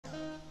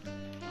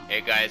Hey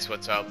guys,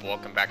 what's up?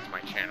 Welcome back to my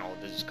channel.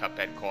 This is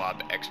Cuphead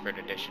Co-op Expert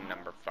Edition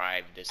number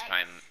 5. This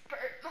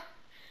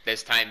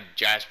time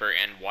Jasper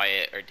and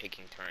Wyatt are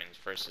taking turns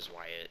versus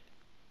Wyatt.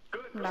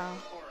 No.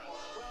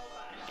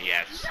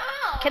 Yes.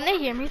 Can they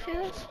hear me through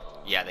this?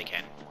 Yeah, they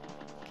can.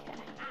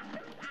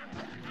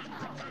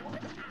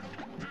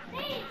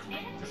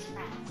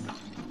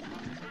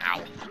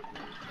 Ow.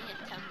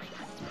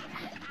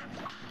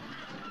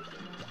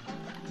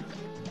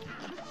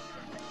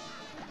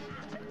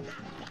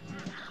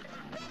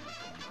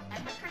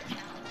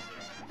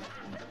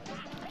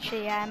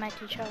 Actually, yeah, I might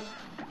do trouble.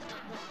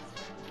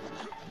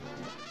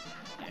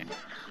 Yeah.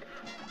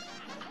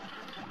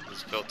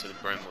 It's filled to the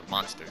brim with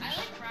monsters.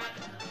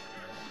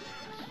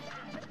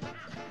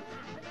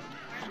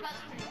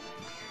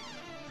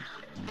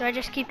 Do I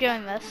just keep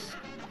doing this?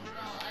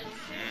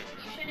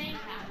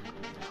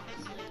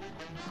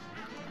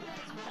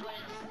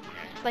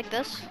 Like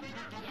this?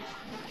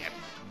 Yep.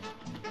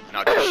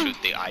 Now just shoot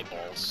the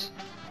eyeballs.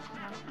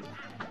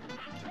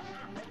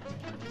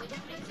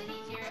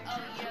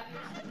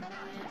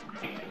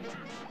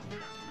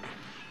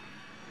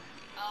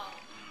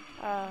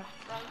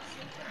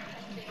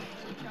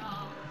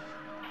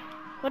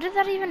 What did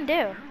that even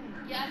do?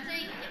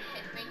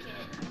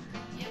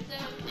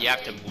 You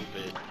have to move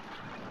it.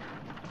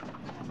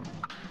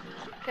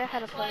 Go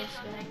ahead and play this.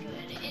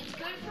 It's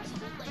good for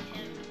someone like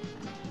him.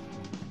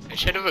 I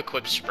should have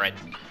equipped spread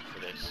for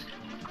this.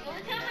 The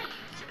only time I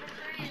used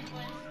it for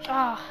it was...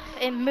 Oh,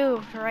 it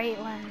moved right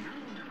when...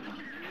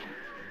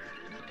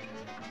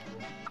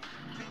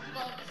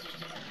 Well, this is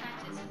just a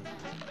practice.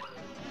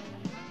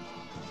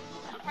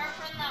 Apart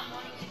from that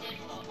one you did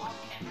off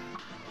camera.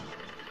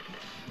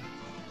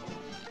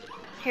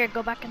 Here,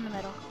 go back in the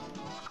middle.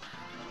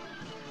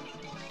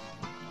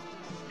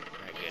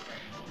 Alright, good.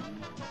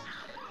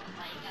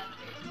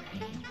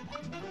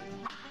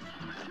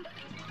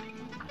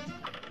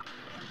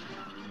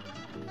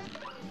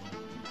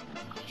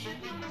 You should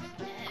be almost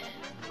dead.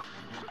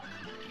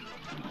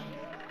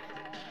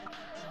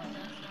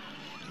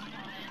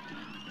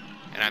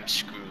 And I'm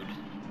screwed.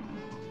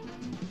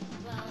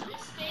 Well,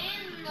 just stay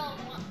in the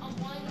one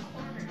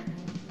corner.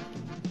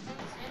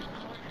 Stay in the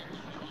corner.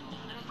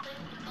 I don't think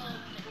the other one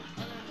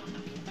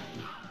would be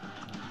ready.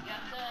 You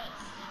have to...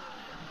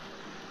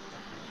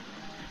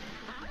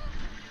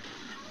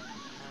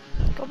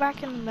 Go back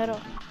in the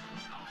middle.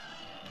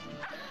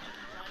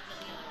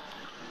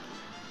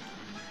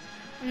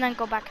 And then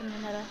go back in the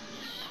middle.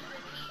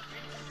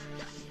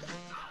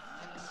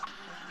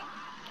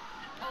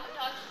 Oh, it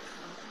touches.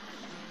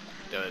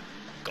 The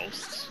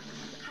ghosts.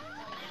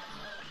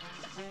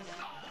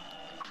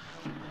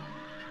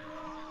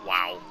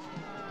 Wow.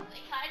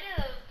 It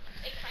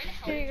kind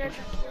of Here you helps.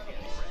 go.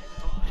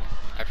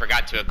 I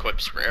forgot to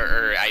equip spread,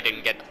 or I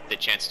didn't get the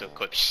chance to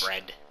equip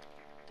spread.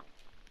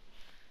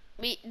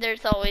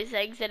 There's always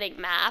exiting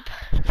map.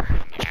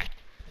 Yeah.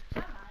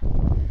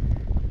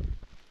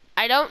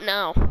 I don't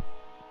know.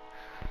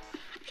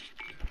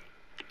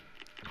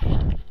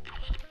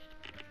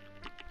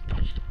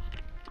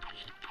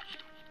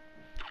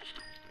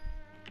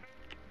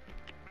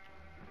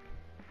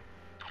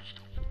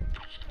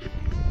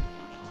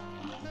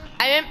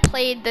 I haven't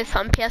played this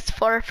on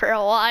PS4 for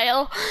a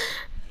while.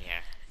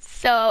 Yeah.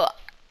 So,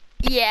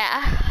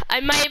 yeah. I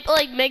might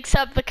like mix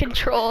up the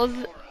controls.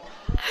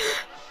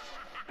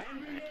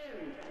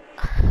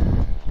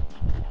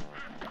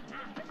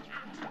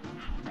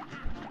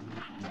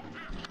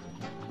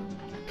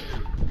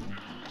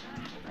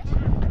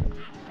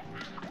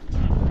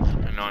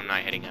 No, I'm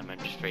not hitting them, I'm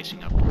just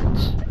facing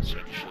upwards. So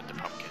just shoot the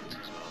pumpkins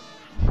as well.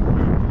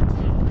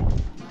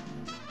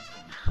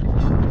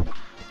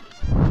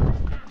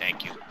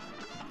 Thank you.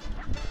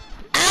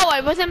 Ow,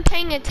 I wasn't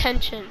paying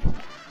attention.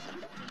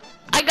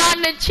 I got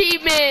an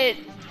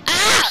achievement. For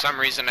Ah! some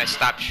reason I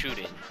stopped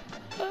shooting.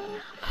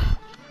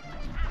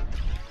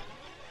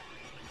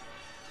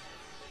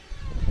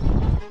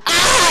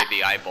 Ah!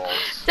 The eyeballs.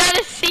 Is that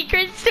a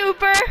secret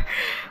super?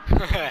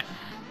 I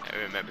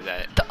remember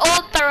that. The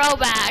old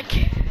throwback.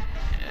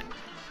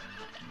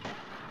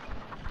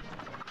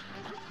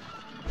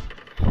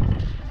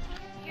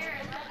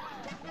 Here,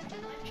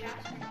 let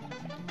Jasper.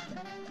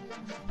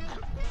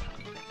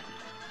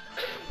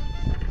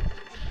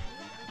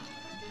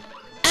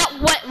 Ah,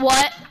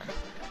 what?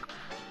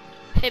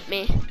 Hit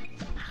me.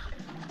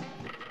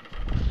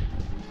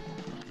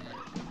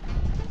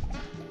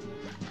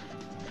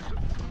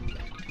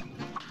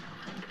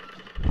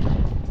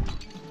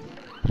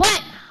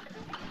 What?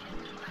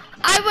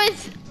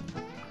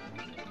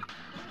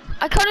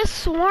 I could have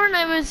sworn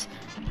I was,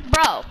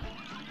 bro.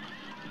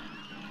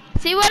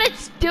 See what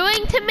it's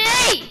doing to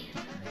me?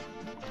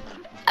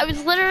 I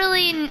was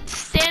literally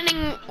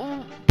standing,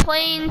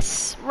 playing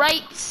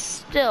right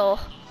still.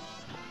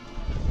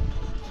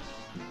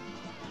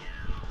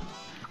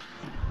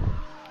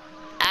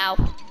 Ow.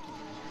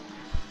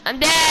 I'm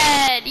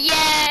dead!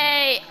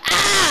 Yay!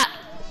 Ah!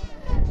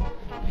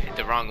 Hit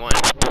the wrong one.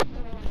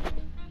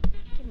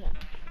 He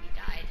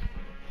died.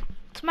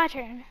 It's my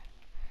turn.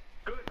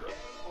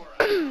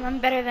 I'm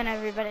better than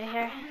everybody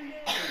here.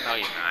 No,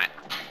 you're not.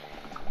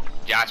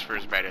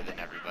 Jasper's better than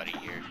everybody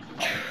here.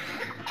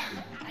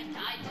 I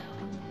died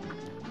though.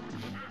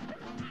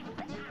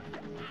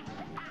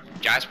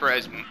 Jasper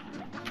has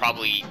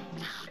probably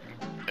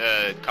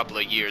a couple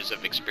of years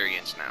of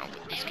experience now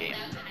with this game.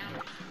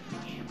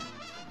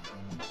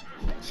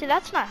 See,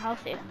 that's not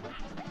healthy. That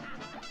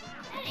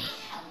ain't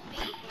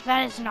healthy.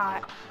 That is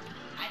not.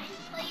 I didn't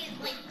play it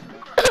like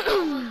for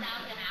almost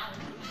 1,000 hours.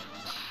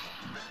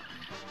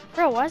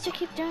 Bro, why does it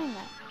keep doing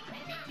that?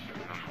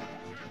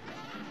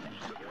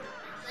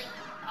 It's like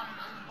a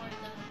month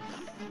worth of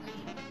sleep.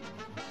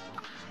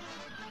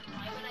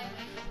 Why would I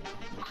waste a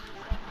month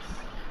worth of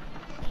sleep?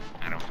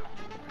 I don't.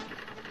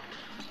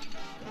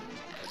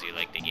 Because you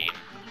like the game.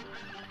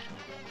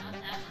 Not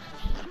that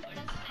much, but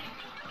it's there.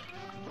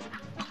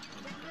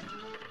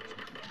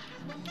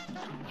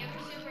 You ever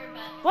super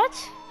bad What?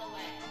 the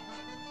way?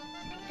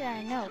 Yeah, I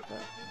know,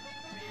 but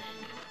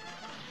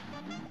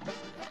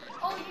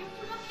Oh, you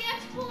forgot the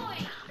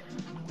exploit!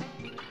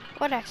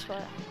 what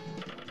exploit?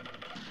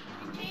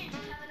 You didn't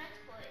have an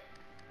exploit.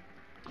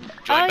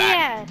 Join Oh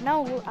back. yeah, no,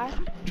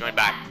 Join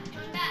back.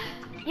 Join back.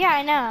 yeah,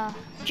 I know.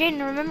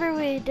 Jaden, remember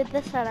we did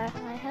this at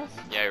my house?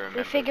 Yeah, I remember.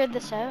 We figured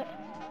this out.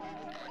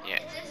 Yeah.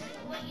 Is this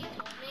what you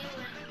told me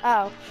when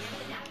Oh,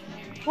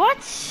 you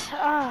what?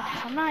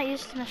 Oh, I'm not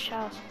used to the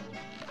shells.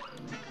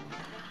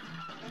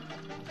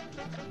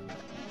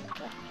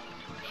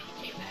 maybe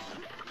came back?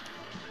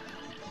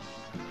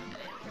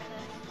 Wait for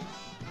this.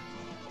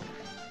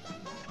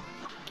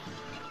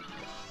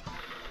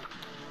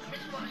 I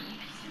just want you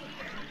to see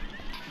her.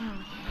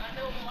 Hmm. I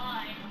know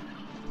why.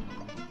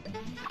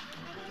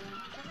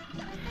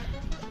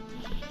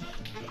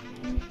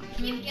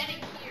 Keep getting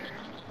here.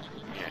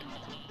 Yeah.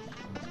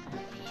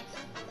 Please.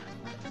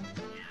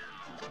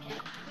 Okay, get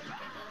to the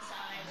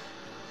side.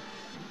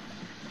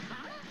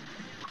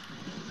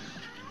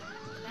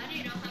 Glad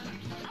you don't have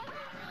your super or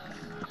else.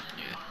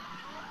 Yeah.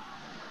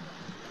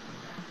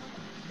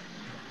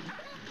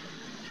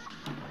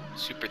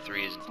 Super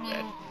 3 isn't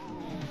bad.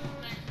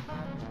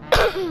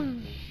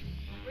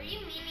 Were you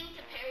meaning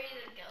to parry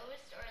the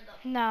ghost or the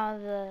No,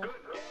 the wheel.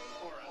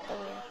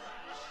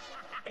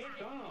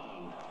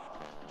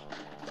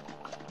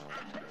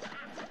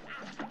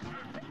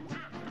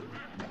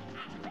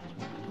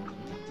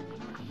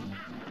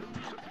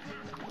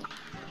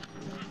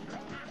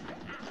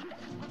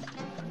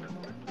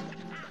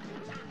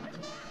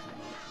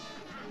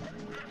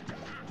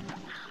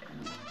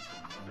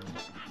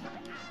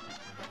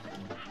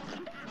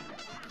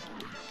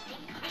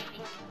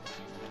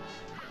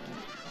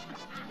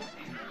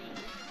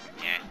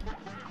 Yeah.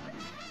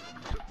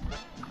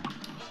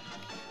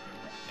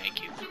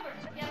 Thank you. super?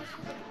 Yeah,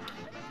 super.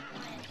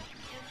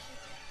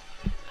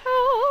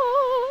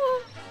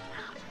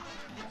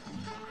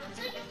 Looks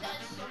like it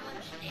does so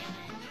much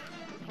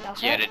damage.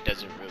 That's Yet it. it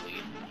doesn't really.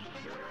 And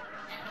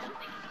I don't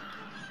think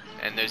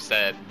And there's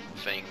that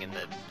thing in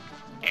the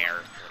air,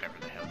 whatever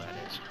the hell that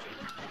is.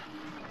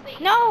 Wait,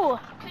 No.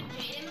 could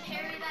Jayden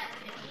parry that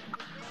too?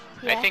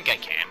 Yeah. I think I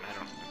can. I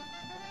don't.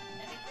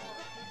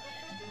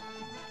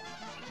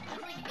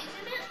 That'd be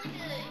cool if he could. Like, isn't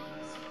it like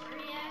a super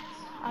react?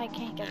 I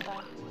can't get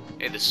that.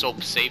 Hey, the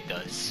soap saved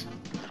us.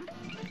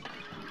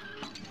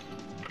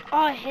 Oh,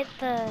 I hit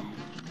the.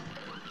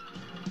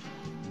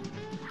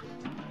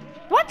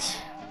 What?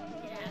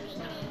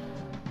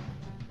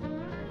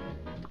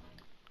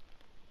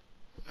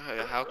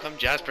 How come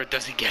Jasper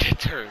doesn't get a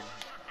turn?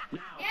 Yeah,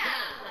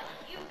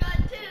 you've got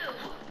two.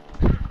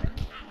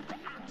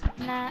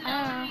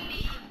 Nah.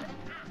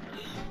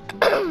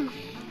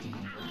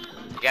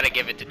 You gotta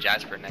give it to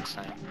Jasper next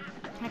time.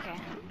 Okay.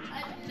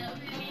 I love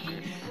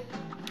these.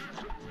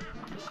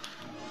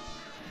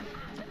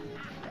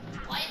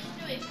 Wyatt's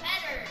doing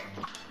better.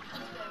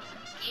 Let's go.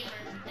 Gamer.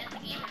 That's a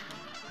gamer.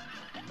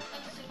 Let's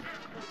super.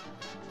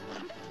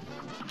 Super.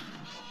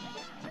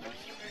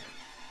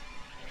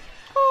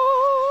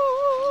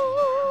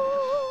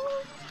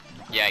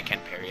 Yeah, I can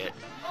parry it.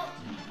 Oh,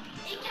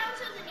 it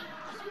counts as a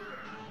super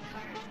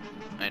card.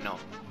 I know.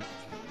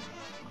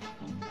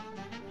 So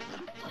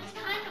it's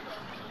kind of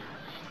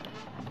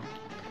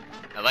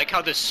a I like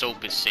how the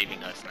soap is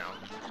saving us now.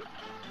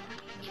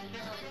 even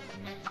though it's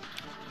meant to.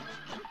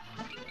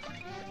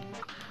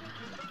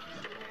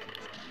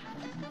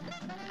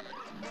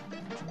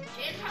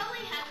 Jade probably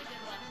has a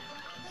good weapon.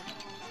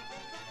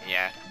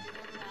 Yeah,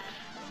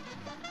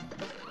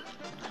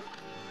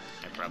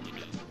 I probably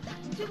do.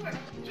 Super.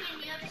 Jade,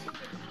 you have a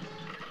super.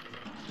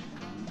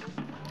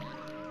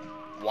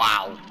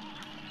 Wow.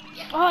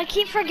 Oh, I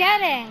keep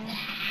forgetting.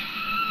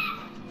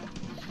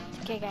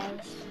 Okay,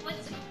 guys. What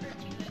super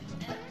do you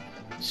have?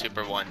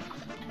 Super 1.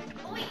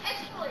 Oh wait,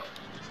 exploit.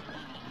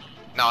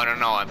 No,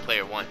 I'm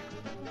player 1.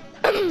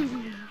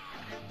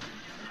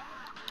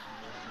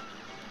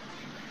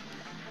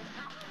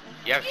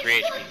 You have 3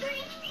 It's still HP. at 3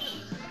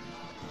 HP.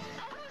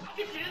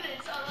 You can do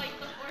this on like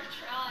the 4th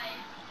try.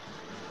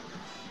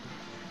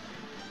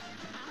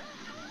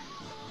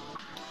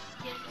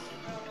 He has a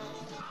super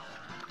almost.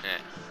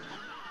 Eh.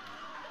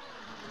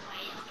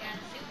 Wyatt's got a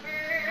super.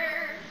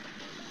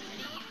 Should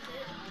he use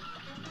it?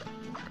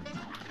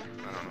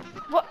 I don't know.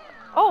 What?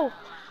 Oh.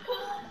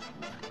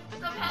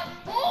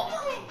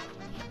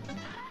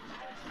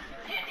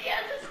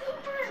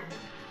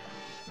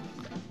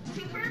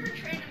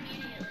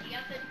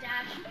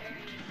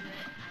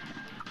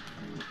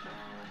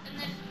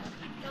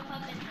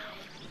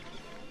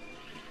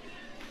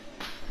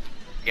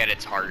 Get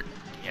its heart.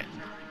 Yeah.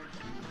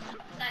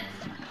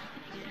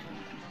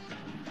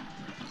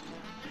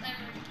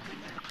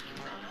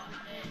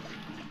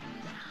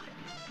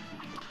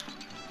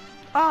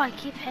 Oh, I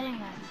keep hitting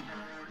that.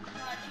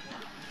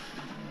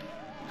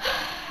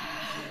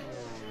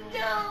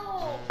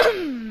 No!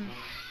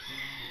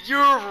 You're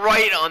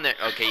right on there.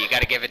 Okay, you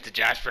gotta give it to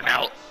Jasper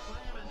now.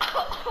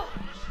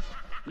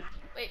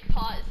 Wait,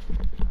 pause.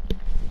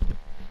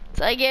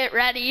 So I get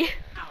ready.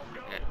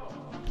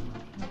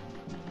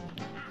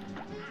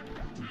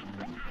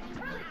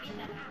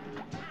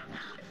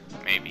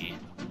 Maybe.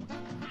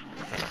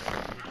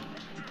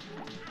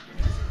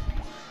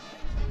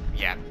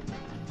 Yeah.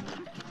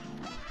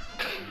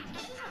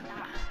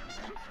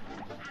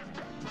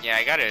 Yeah,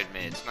 I gotta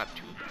admit, it's not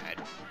too bad.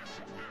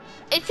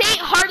 It ain't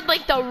hard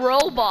like the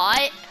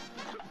robot.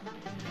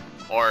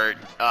 Or,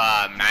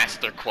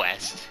 Master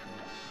Quest.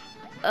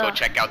 Go Ugh,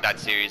 check out that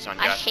series on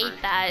I Jasper.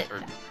 hate that.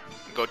 Or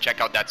go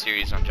check out that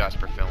series on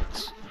Jasper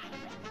Films.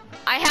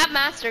 I have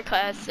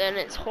Masterclass and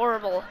it's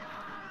horrible.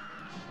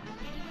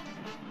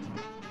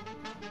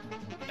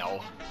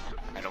 No,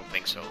 I don't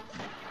think so.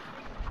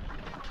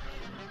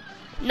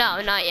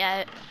 No, not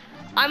yet.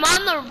 I'm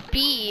on the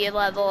B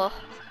level.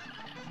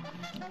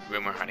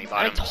 Rumor Honey And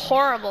Bottoms. it's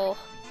horrible.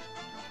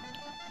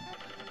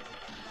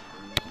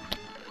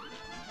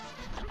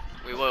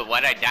 Wait,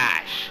 why'd I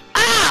dash?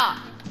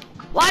 Ah!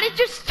 Why did it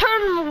just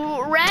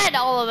turn red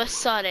all of a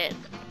sudden?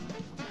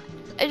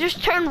 It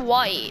just turned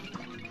white.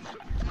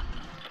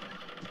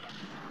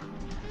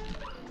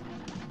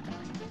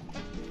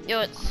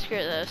 Yo, screw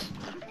this.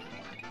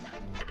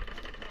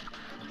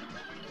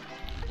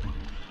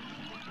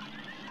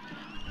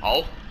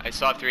 Oh, I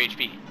saw 3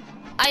 HP.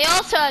 I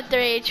also have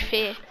 3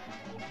 HP.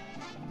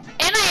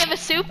 And I have a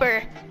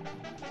super.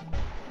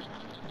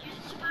 Use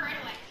the super right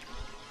away.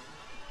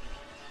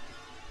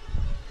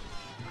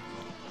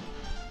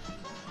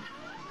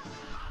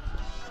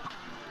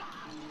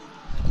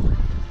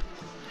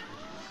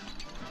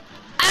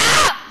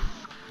 Ah!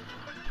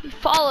 He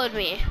followed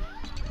me.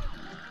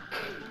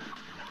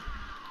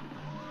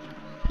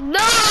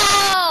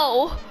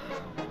 No!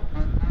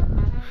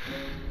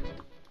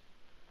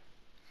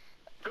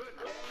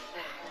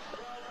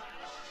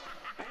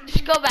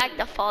 Just go back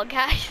to Fall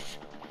Guys.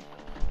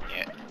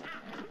 Yeah.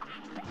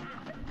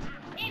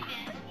 Hey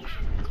man, you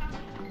should talk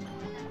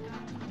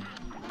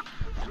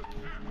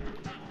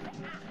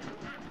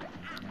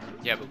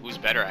Yeah, but who's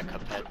better at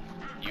Cuphead?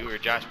 You or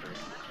Jasper?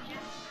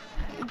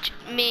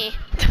 Me.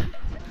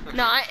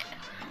 Not.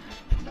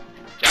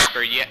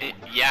 Jasper, you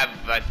have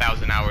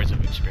 1,000 hours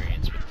of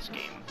experience with this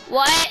game.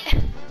 What?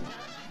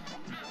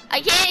 I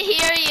can't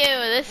hear you.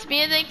 This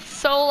music's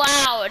so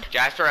loud.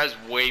 Jasper has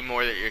way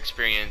more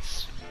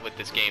experience with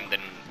this game than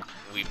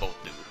we both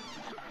do.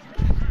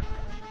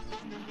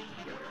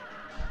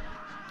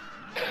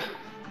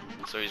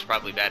 So he's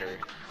probably better.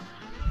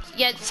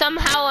 Yet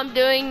somehow I'm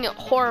doing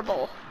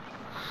horrible.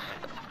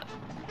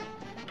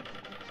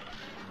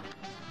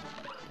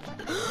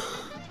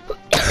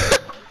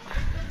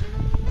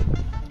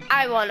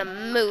 I want to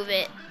move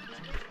it.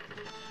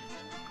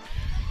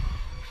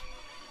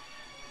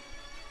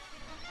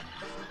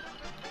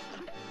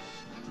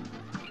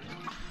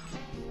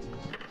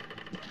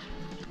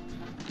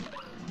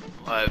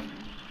 I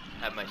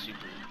have my super.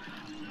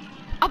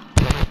 Oh,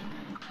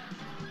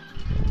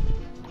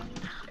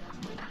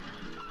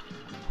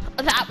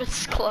 that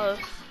was close.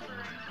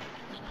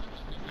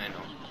 I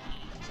know.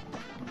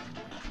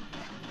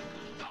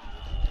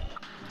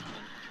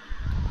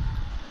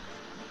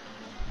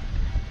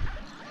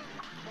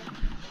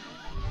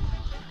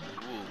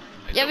 Ooh,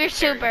 I You have your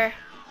still carry. super.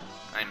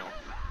 I know.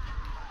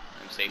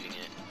 I'm saving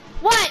it.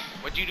 What?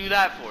 What'd you do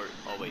that for?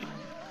 Oh wait.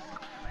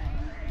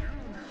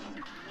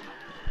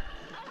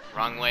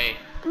 Wrong way.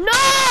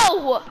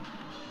 No!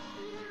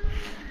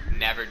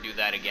 Never do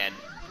that again.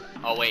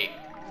 Oh wait.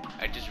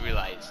 I just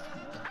realized.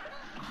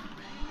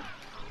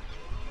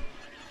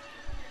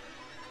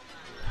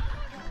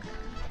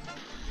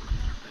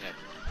 Yeah.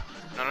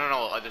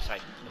 No, other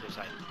side. Other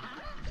side.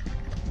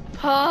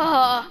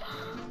 Oh,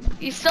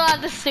 you still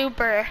have the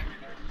super.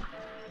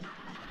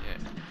 Yeah.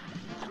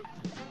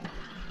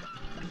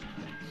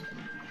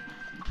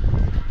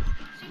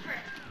 super.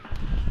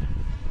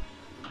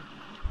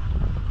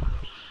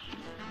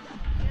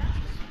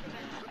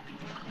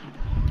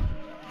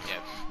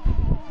 Yeah.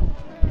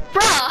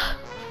 Bruh!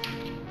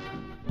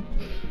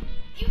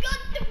 You got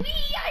the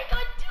Wii, I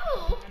got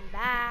two. I'm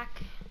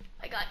back.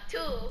 I got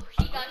two.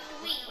 He got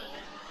the Wii.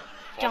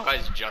 Fall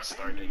Guys just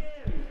started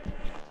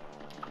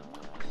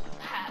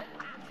Have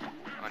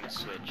on a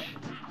Switch.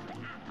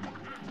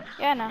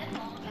 Yeah, no.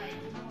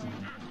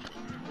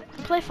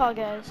 Play Fall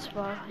Guys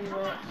while you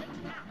wait.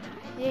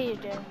 Yeah, you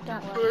do.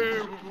 Don't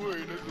worry.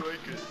 He doesn't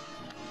like it.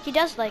 He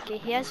does like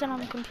it. He has it on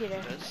the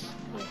computer. Yes?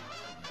 Yeah.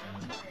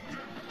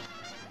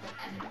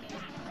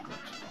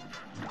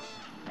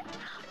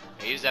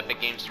 I use Epic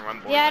Games to run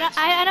board. Yeah,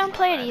 I don't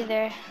play it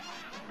either.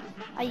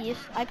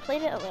 I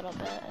played it a little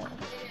bit.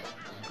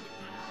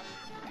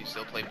 Do you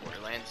still play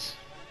Borderlands?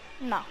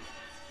 No. I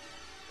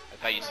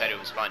thought you said it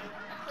was fun.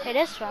 It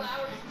is fun.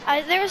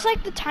 There was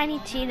like the Tiny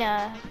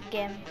Tina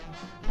game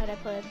that I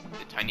played.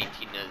 The Tiny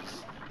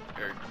Tina's,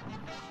 or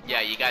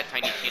yeah, you got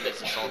Tiny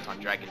Tina's Assault on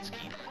Dragon's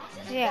Keep.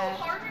 Yeah.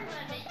 Harder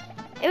than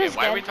it. It was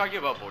Why are we good. talking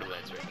about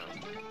Borderlands right now?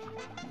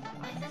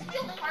 Like, this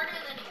feels harder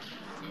than it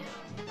used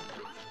to.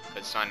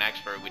 Because on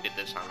Expert we did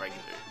this on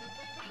regular.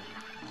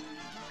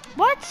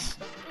 What?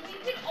 Like, you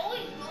could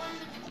always go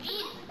in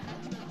between.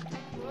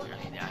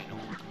 Yeah, I know.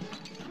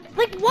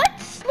 Like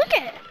what? Look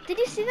at it. Did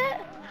you see that?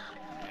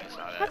 Yeah, I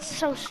saw that. That's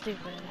so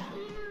stupid.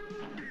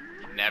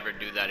 Never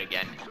do that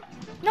again.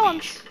 No,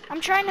 Please.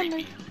 I'm trying to Creepy.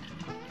 move.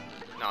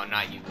 No,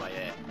 not you,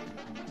 Wyatt.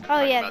 Oh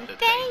Talking yeah. about the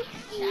Thanks.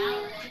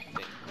 Challenge.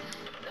 thing.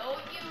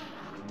 Don't you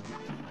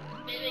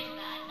mimic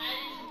that.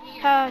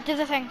 That is weird. Do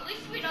the thing. At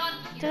least we're not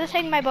Do the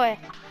thing, my boy.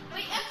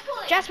 Wait,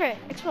 exploit. Jasper,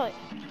 exploit.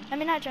 I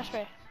mean not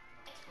Jasper.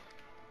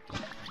 Go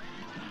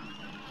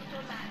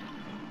back.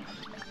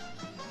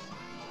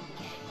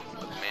 Okay, you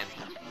rolled out. Man.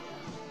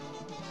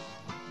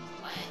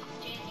 What?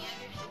 Jane, you have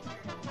your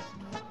super?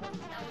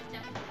 That would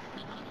definitely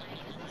be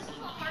like, this is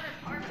the harder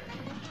part of it.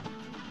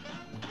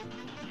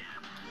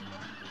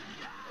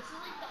 This is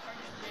like the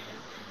hardest bit of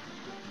it.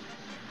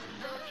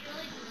 So if you're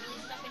like really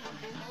stuck in a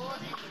pickle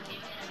and you can't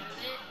get out of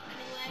it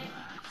anyway,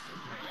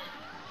 super it.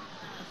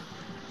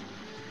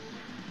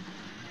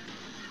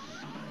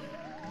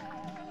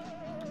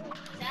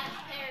 That's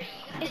Perry.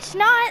 It's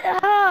not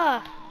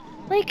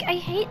like I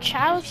hate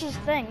Chalice's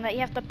thing that you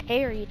have to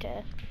parry to.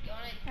 You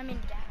wanna, I mean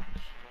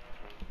dash.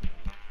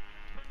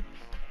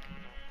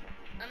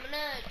 I'm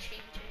gonna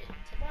change it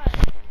to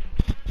that.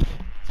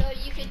 So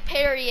you could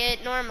parry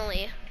it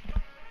normally.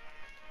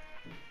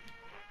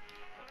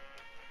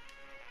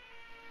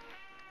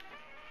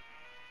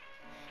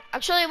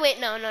 Actually, wait,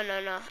 no.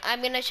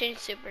 I'm gonna change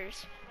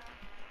supers.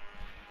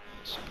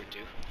 Super 2.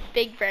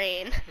 Big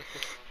brain.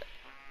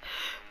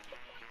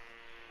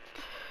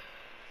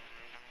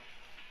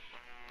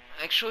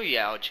 Actually,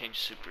 yeah, I'll change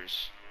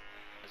supers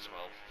as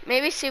well.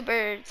 Maybe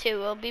super 2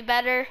 will be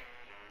better.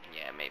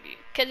 Yeah, maybe.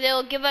 Because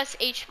it'll give us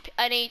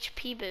an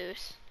HP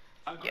boost.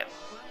 Yep.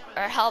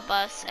 Or help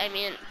us. I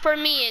mean, for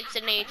me, it's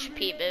an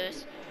HP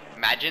boost.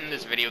 Imagine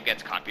this video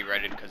gets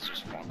copyrighted because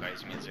there's Fall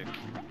Guys music.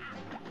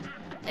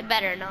 It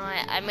better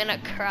not. I'm gonna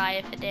cry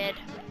if it did.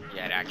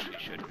 Yeah, it actually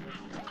should.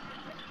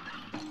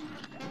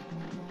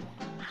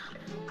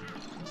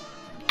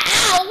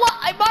 Ow! What?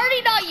 I'm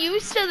already not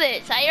used to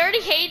this. I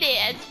already hate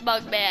it as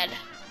Bugman.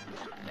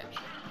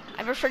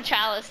 I prefer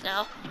Chalice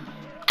now.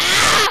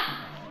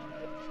 Ah!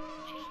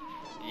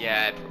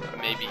 Yeah,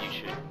 maybe you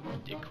should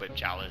equip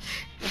Chalice.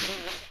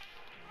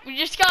 We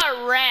just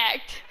got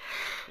wrecked.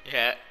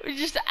 Yeah.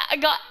 I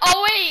got.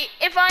 Oh wait,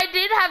 if I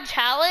did have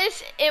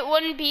Chalice, it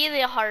wouldn't be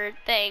the hard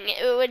thing.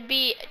 It would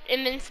be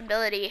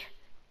invincibility.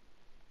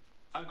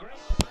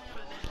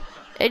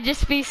 It'd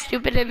just be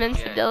stupid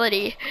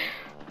invincibility.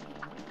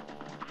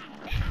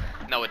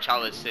 No, with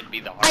Chalice it'd be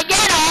the I hardest.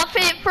 get off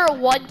it for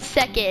 1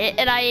 second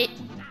and I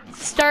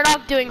start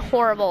off doing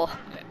horrible.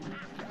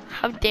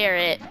 How dare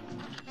it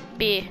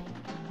be?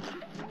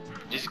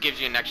 Just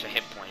gives you an extra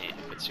hit point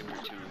if it's Super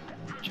 2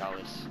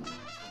 Chalice.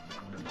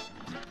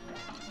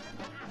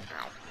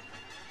 Ow.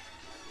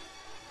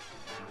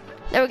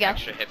 There we go.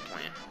 Extra hit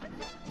point.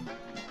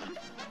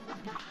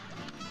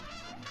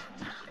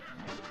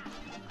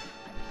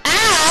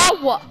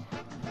 Ow!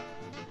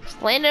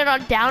 Just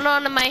landed down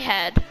onto my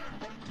head.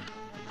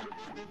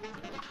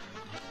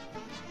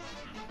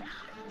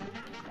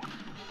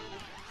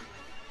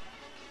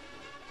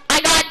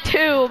 I got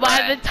 2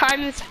 by the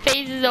time this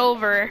phase is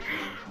over.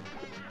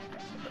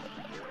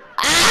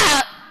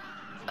 Ah!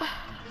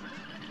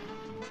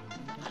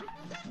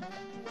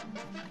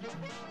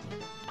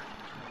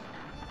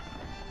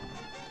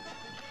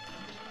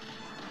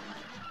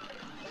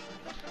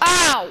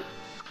 Ow!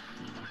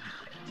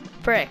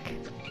 Brick.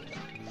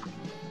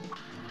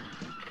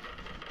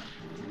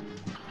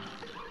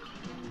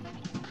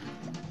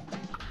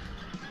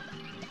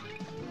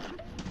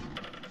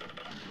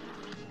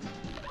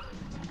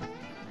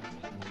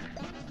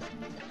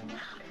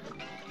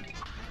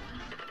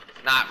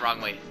 Not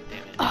wrong way.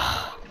 Damn it.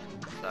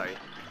 Sorry.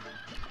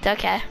 It's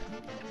okay.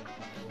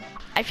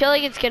 I feel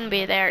like it's gonna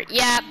be there.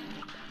 Yep.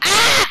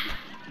 Ah!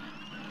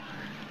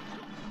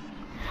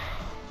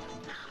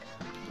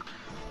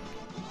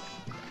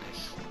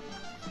 Nice.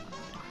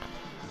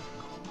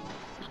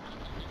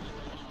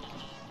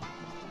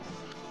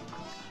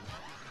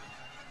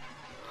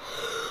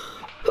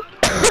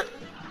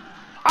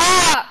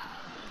 Ah!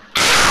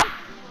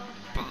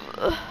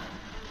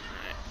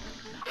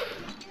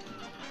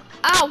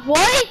 Ah,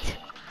 what?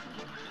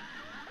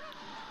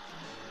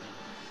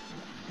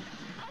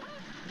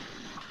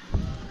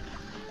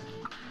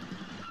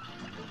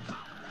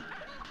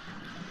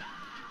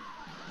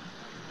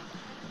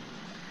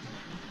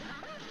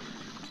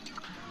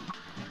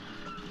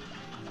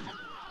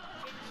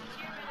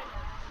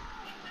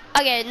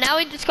 Okay, now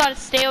we just gotta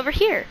stay over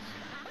here.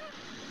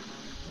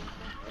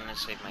 I'm gonna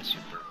save my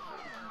super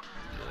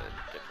for the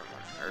different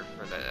one, or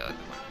for the other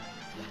one.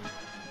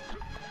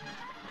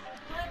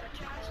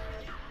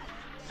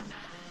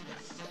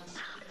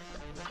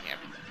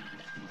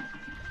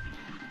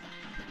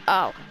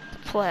 Oh,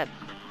 flip.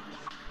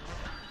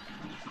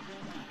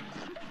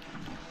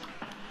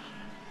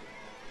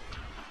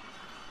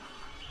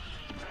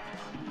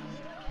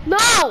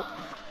 No!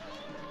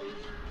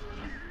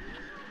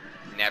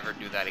 Never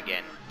do that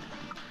again.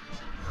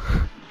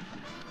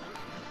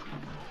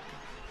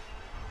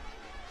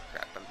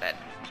 Crap, I'm dead.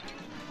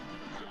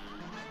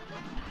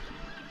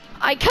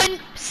 I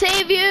couldn't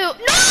save you.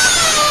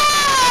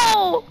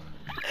 No!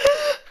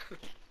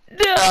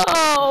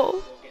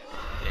 No!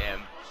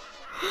 Damn.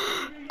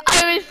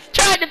 I was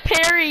trying to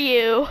parry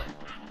you.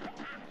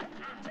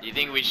 You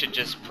think we should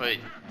just put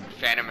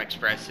Phantom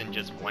Express in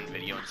just one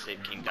video and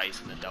save King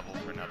Dice and the Devil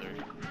for another?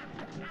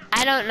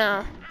 I don't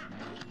know.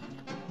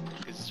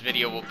 Because this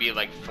video will be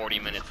like 40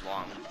 minutes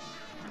long.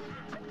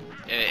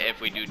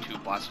 If we do 2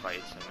 boss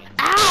fights, I mean.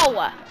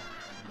 Ow!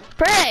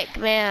 Frick,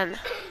 man.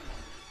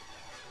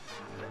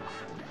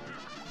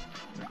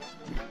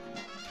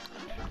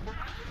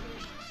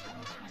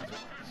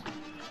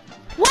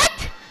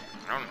 What?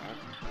 I don't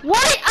know.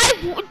 What?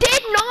 I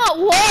did not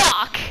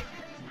walk.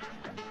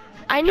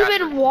 I didn't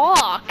even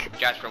walk.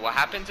 Jasper, what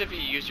happens if you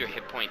use your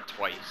hit point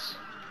twice?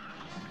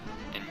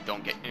 And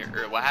don't get,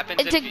 or what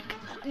happens It's if a, you,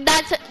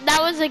 that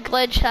was a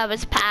glitch that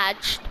was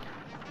patched.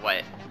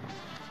 what?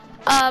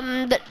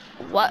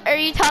 What are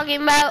you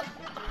talking about?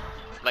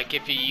 Like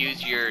if you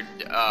use your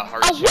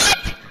hard Oh, super,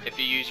 what? if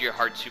you use your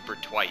hard super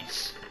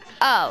twice,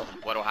 Oh,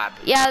 what'll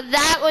happen? yeah,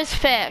 that was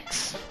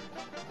fixed.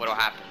 What'll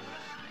happen?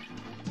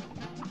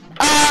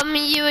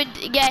 You would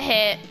get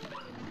hit.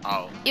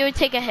 Oh, You would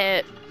take a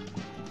hit.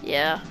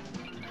 Yeah.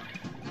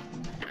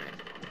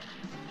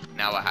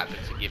 now what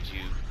happens? It gives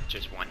you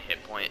just 1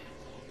 hit point.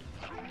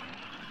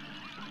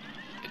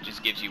 It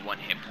just gives you 1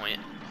 hit point.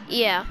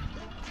 Yeah.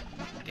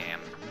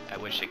 Damn, I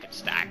wish it could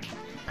stack.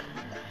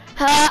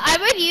 I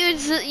would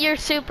use your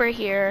super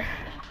here.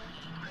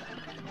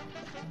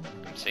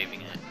 I'm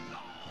saving it.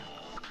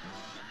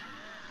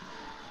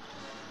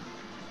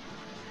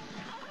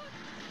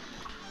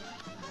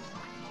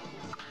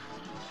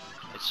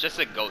 It's just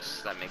the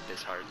ghosts that make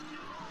this hard.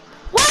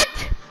 What?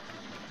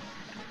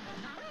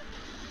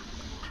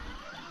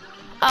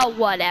 Oh,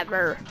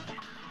 whatever.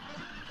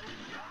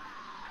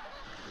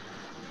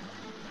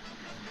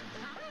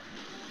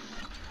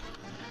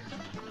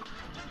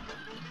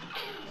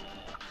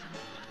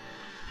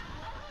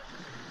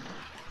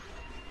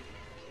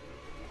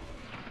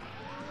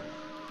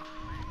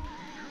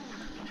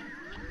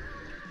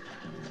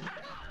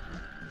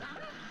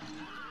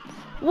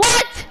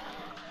 What?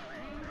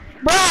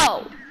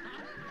 Bro.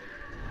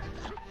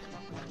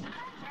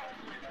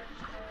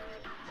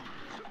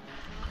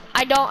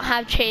 I don't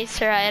have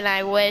chaser and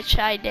I wish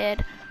I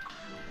did.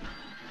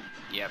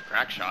 You have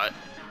crack shot.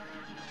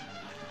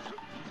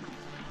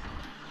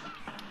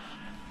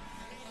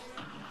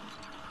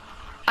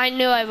 I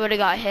knew I would have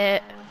got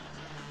hit.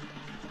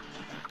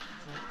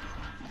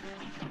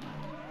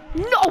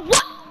 No,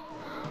 what?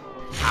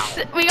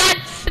 We got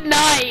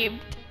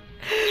sniped.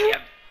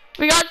 Yep.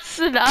 We got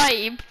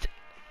sniped.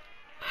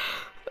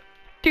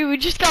 Dude, we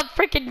just got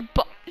freaking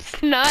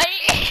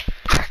sniped.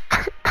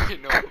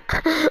 No.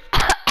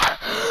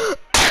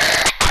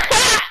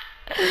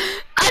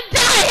 I'm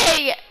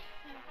dying.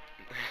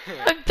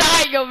 I'm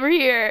dying over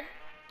here.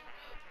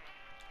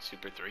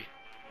 Super 3.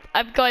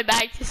 I'm going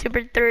back to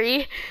Super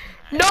 3.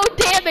 No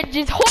damage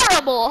is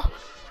horrible.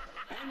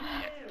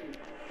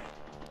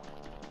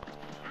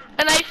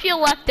 And I feel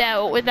left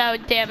out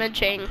without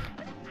damaging.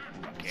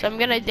 Okay. So I'm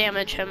gonna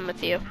damage him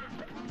with you.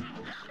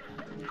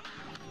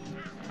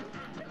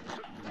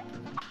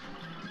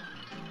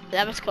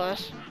 That was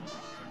close.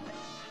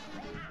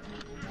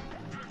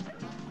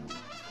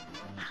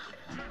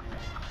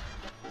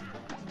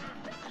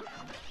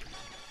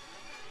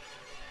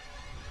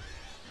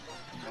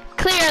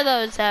 Clear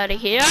those out of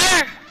here.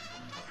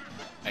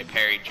 I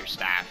parried your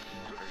staff,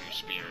 or your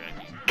spear, I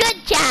mean. Good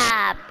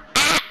job.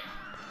 Ah.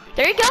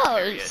 There he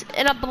goes,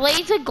 in a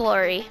blaze of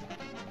glory.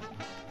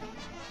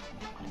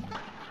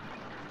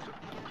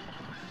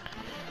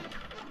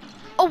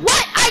 Oh,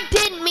 what? I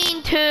didn't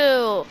mean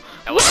to.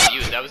 That What? wasn't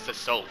you, that was the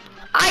soap.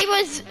 I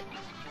was.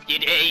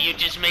 You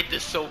just made the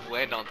soap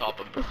land on top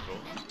of people.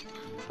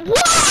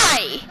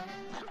 Why?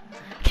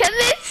 Can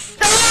this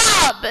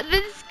stop?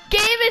 This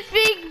game is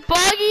being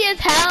buggy as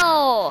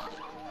hell.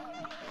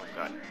 Oh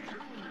god.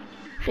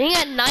 Being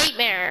a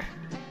nightmare.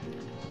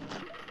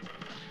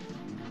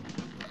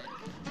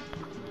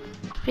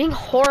 Being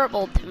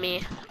horrible to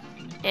me.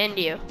 And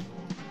you.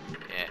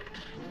 Yeah.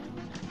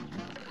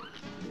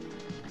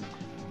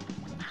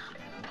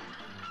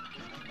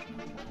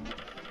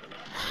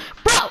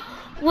 Bro,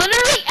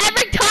 literally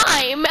every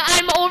time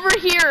I'm over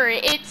here,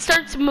 it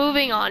starts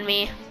moving on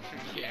me.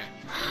 Yeah.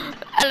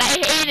 And I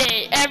hate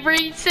it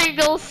every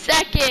single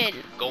second.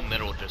 Go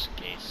middle just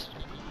in case.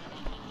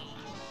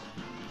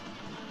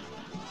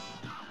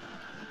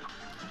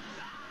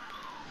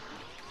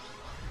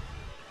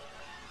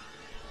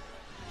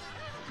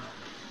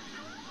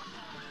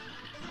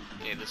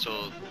 Yeah, this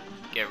will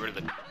get rid of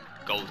the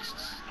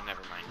ghosts.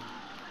 Never mind.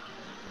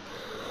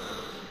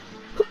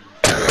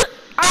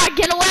 Ah,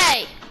 get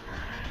away!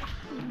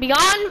 Be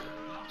gone.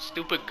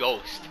 Stupid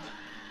ghost.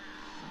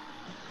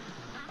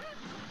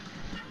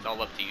 It's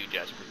all up to you,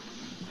 Jasper.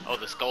 Oh,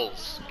 the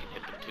skulls can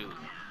hit them too.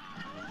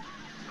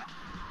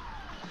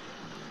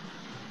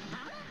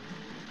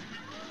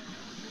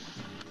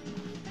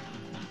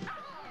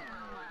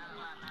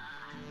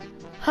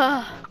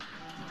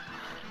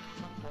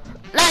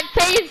 That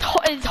phase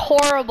is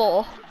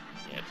horrible.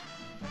 Yep.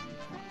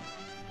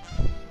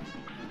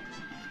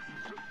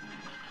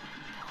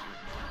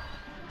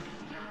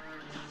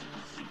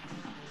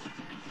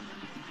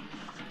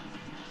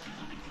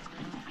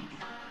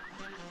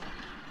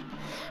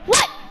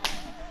 What?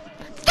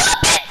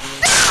 Stop it,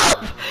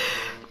 soap!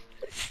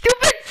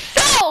 Stupid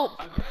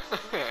soap!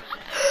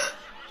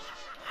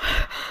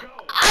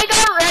 I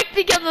got wrecked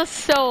because of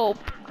soap.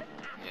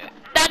 Yeah.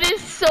 That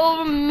is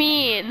so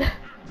mean.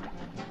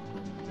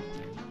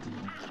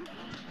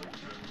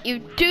 You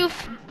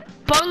doof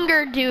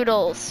bunger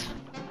doodles.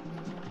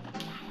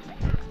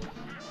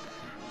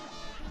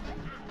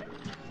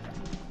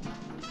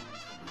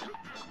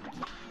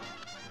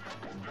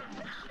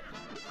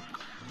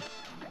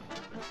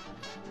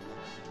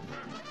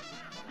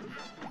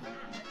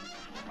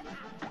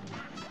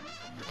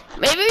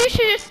 Maybe we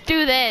should just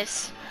do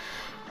this.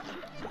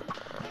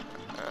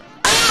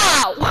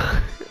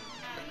 Ow!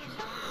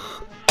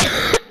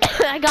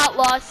 I got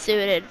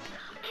lawsuited.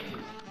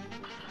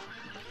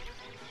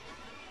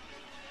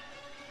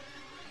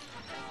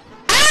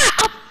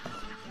 Ah!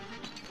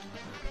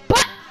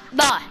 What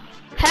the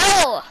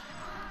hell?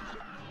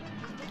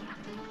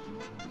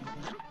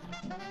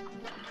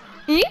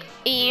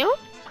 Ew.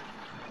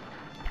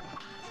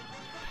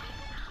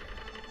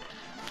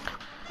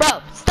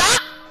 Bro,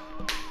 stop!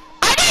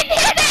 I didn't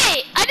hit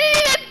it! I didn't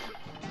even...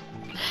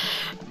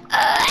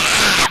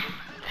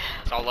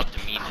 It's all up to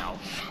me now.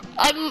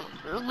 I'm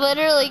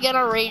literally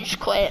gonna rage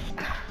quit.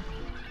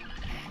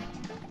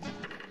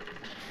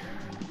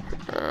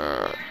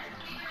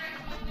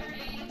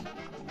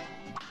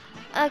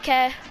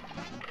 Okay.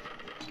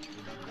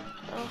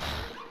 Ugh.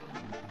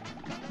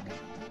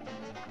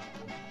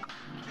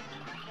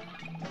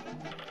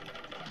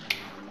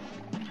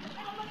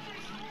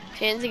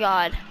 Hands of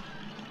God.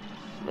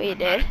 We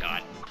did. My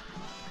God.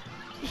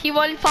 He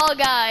won Fall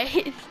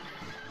Guys.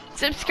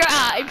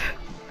 Subscribe.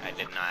 I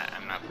did not.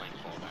 I'm not playing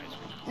Fall Guys.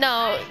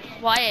 No,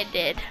 Wyatt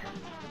did.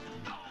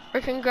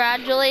 We're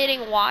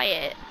congratulating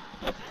Wyatt.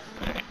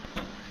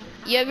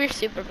 You have your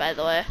super, by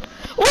the way.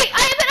 Wait,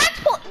 I have an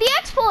exploit. The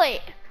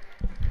exploit.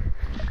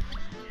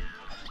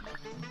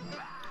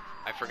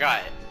 I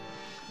forgot.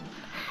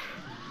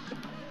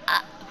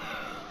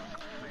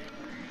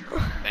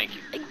 Thank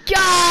you.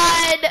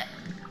 God.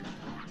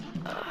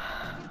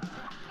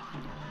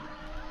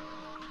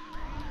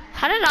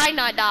 How did I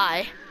not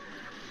die?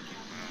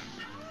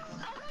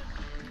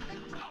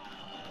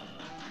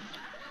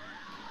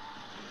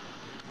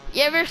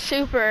 You have your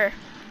super.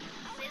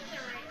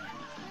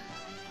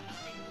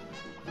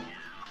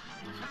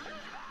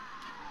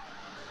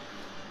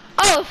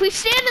 Oh, if we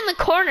stand in the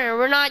corner,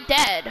 we're not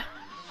dead.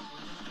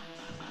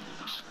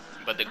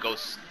 But the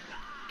ghost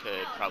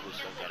could probably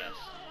still get us.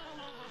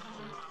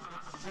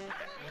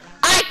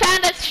 I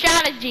found a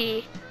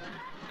strategy.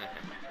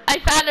 I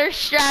found our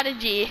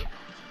strategy.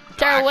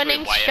 It's our Actually,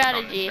 winning Wyatt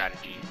found the strategy.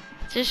 strategy.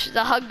 Just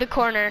to hug the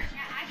corner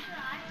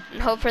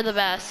and hope for the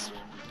best.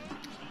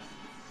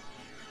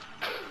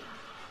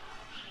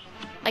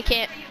 I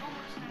can't.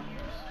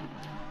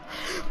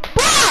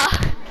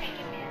 Bruh!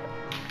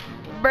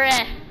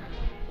 Bruh.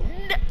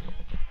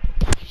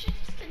 You should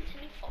just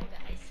continue Fall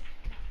Guys.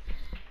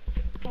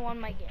 I won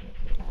my game.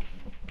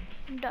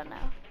 I'm done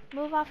now.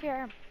 Move off your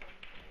arm.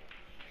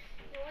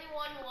 You only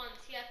won once.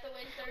 You have to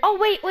win 30. Oh,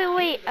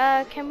 wait.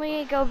 Can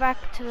we go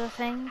back to the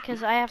thing?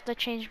 Because I have to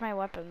change my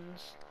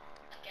weapons.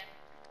 Okay.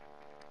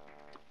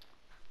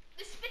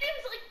 This video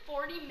is like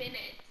 40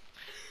 minutes.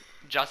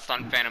 Just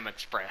on Phantom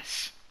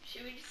Express.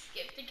 Should we just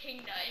skip to King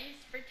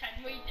Dice?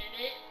 Pretend we did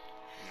it?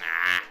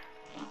 Nah.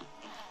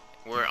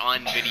 We're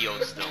on video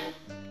still.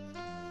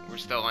 We're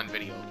still on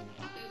video.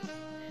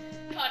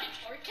 Oops. Caught it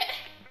 4K.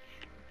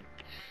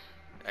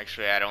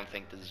 Actually, I don't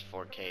think this is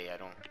 4K.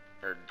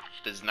 Or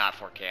this is not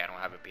 4K. I don't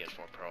have a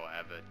PS4 Pro. I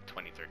have a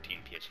 2013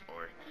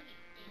 PS4.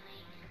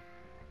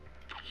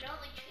 You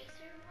don't like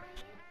Chaser right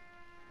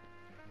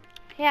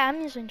here? Yeah, I'm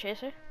using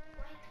Chaser.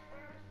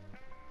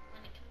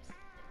 When it comes to...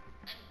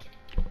 I'm kidding.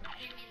 I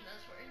didn't mean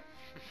those words.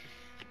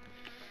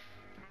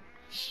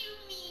 Shoot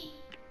me!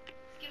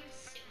 Let's give him a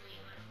silly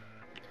one.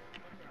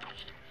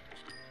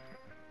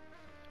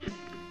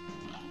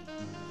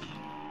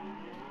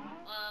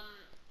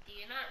 Do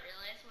you not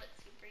realize what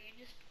super you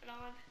just put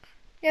on?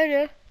 Yeah,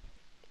 dude.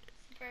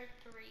 Super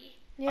 3?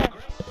 Yeah.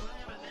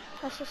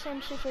 That's the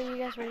same super you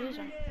guys were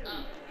using.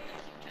 Oh.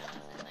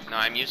 No,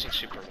 I'm using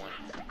Super 1.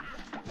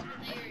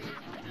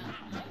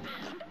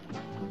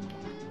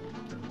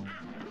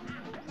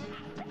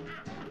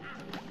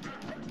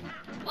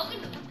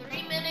 Welcome to the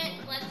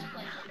 3-minute Let's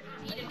Play.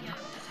 Need a go.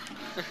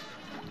 It's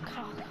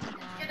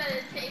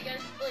gonna take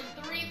us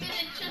like 3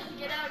 minutes just to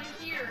get out of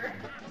here.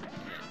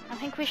 I'm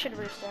think we should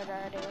restart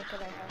already. Look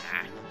at our house. Nah.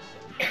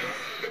 I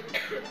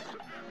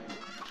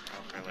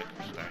don't feel like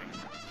restarting.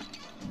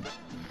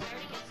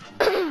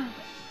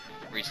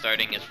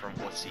 Restarting is for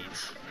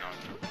wussies. No.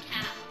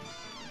 Cow.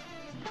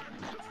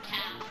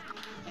 Cow.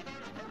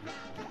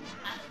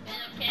 That's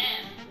been a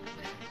cat.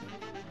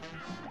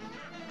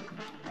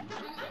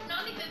 We might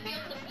not even be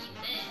able to beat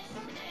this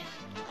today.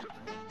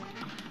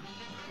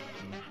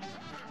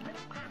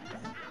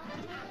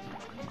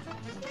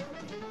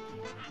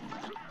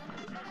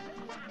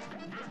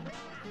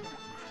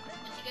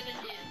 What's he gonna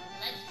do?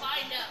 Let's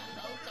find out.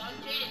 Votes on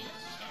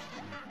Jayden's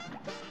channel.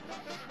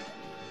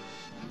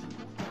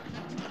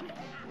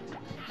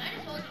 Might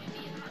as well just be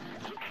a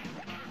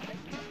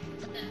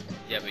comment.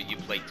 Yeah, but you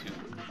play too.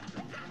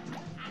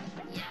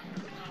 Yeah,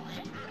 well,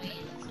 I'm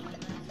waiting.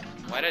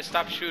 Why'd I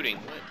stop shooting?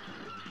 What?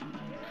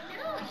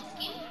 No, this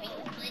game's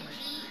being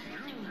glitchy.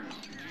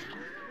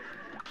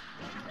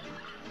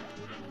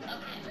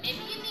 Okay,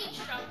 maybe you need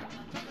stronger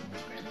buttons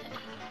for this.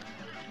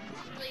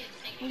 Hopefully it's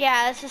taking Yeah,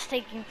 this is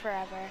taking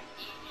forever.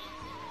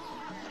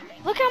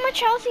 Look how much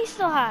health he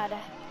still had.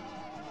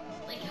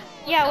 like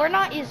Yeah, we're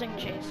not using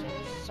chasers.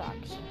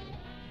 Sucks.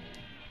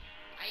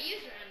 I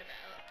use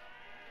roundabout.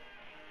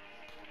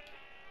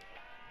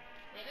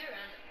 Maybe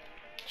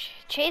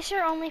roundabout.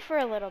 Chaser only for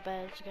a little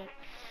bit. It's good.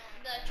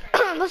 The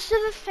train. Let's do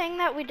the thing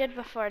that we did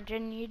before.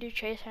 Didn't you do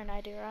chaser and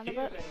I do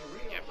roundabout? Yep.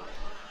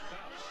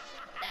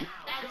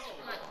 That's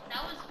fun.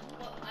 That was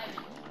what we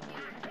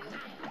were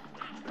doing.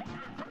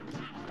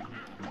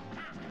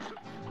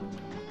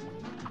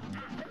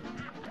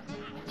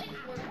 What's like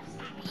worse,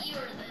 me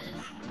or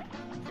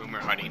this? Rumor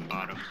hunting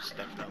bottoms.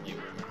 Definitely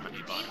rumor hunting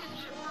Game bottoms.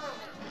 is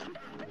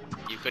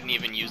horrible. You couldn't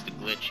even use the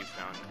glitch you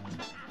found.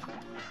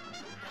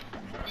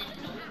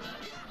 Didn't know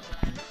about it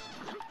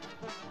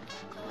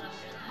until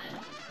after that.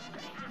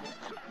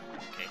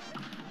 Okay.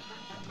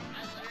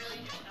 I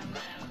literally just found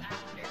that out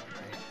after.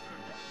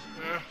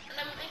 And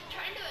I'm like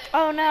trying to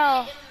Oh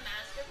no. in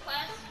master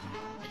class.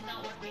 It's not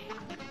working.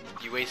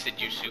 You wasted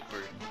your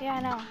super. Yeah, I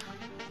know.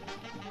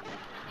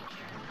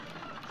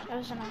 That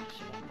was an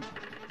accident.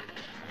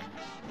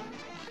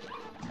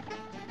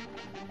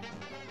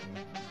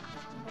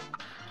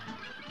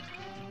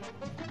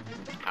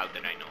 How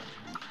did I know?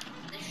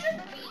 This should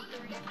be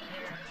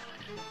 3-player.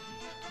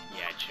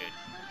 Yeah, it should.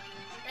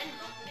 Then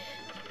booked it.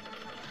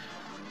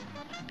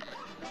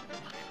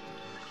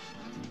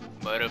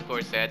 But of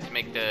course, they had to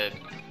make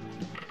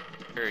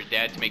they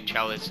had to make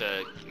Chalice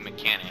a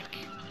mechanic,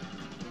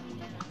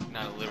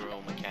 not a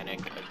literal mechanic,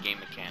 a game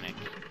mechanic.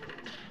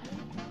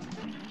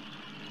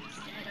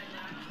 Instead of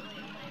actually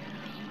a player.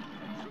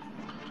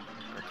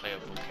 Or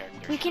playable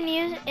character. We can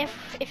use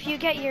if you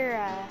get your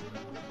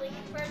Like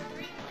for a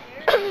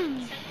 3-player,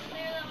 second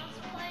player that wants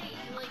to play,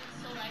 you like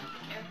select the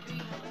character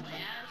you want to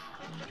play as.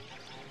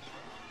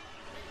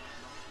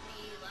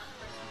 The left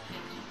person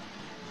picks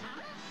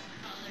other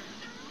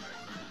person.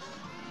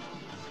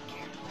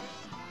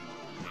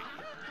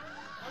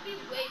 That'll be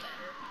way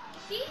better.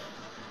 See?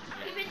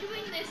 We've been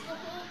doing this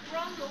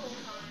wrong the whole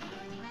time.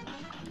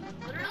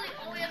 Literally,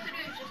 all we have to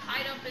do is just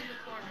hide up in the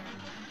corner.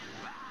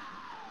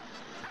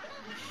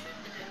 Shoot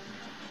the dude.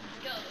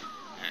 Go.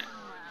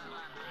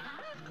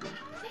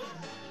 See?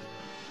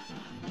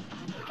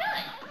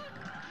 Good.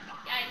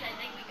 Guys, I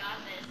think we got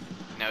this.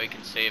 Now we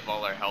can save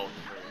all our health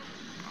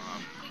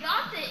We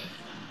got this.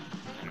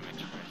 for Anime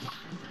Express.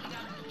 We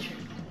got the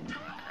trick.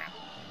 Crap.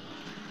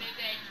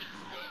 Maybe I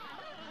fixed it.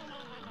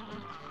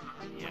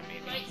 Yeah, We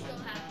maybe. might still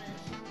have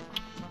this.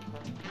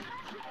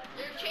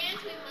 There's a chance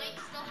we might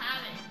still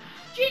have it.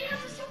 Jane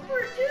has a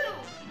super too!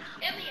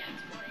 And the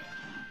exploit.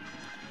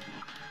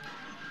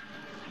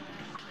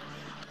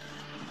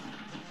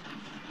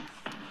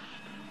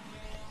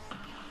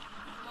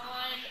 Come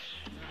on.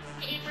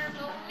 Gamer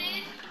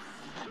moment.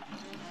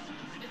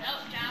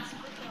 Without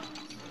Jasper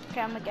Jones.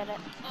 okay, I'm gonna get it.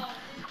 Oh.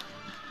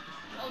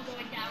 Oh,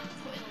 going down the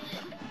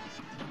toilet.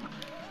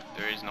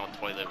 There is no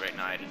toilet right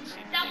now. I didn't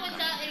see That anything.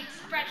 was an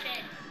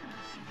expression.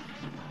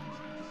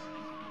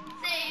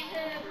 Save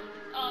him.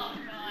 Oh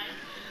god.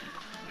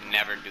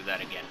 Never do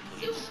that again,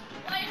 please.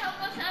 Wyatt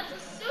help us as a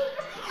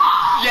super.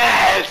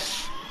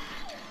 Yes!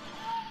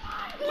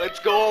 Let's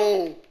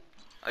go!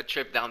 A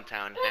trip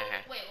downtown.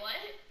 Haha. Wait, what?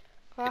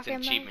 It's an Walking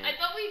achievement. I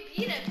thought we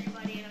beat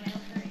everybody in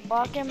Round 3.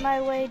 Walking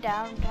my way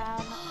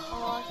downtown.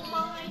 Oh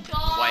my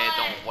god.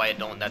 Wyatt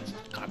don't, that's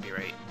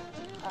copyright.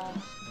 Cut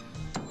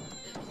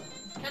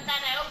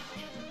that out.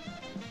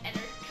 Enter,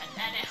 cut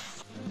that out.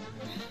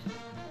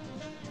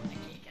 I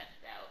can't cut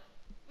it out.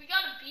 We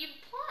got a B+.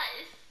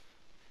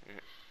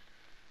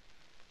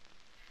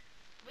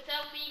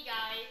 Without me,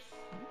 guys.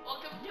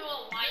 Welcome to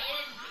a Wyatt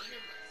and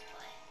Jayden Let's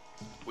Play.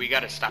 We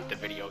gotta stop the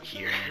video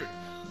here.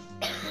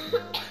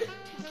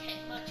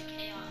 Much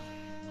chaos.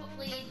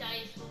 Hopefully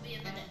Dice will be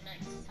in the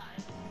next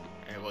time.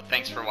 Alright, well,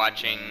 thanks for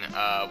watching.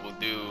 We'll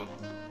do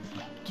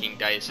King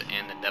Dice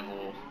and the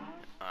Devil.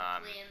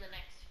 Hopefully in the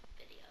next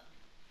video.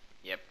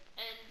 Yep.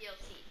 And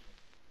DLC.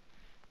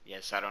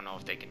 Yes, I don't know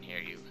if they can hear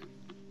you.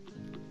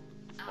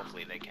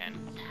 Hopefully they can.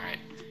 Alright.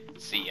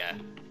 See ya.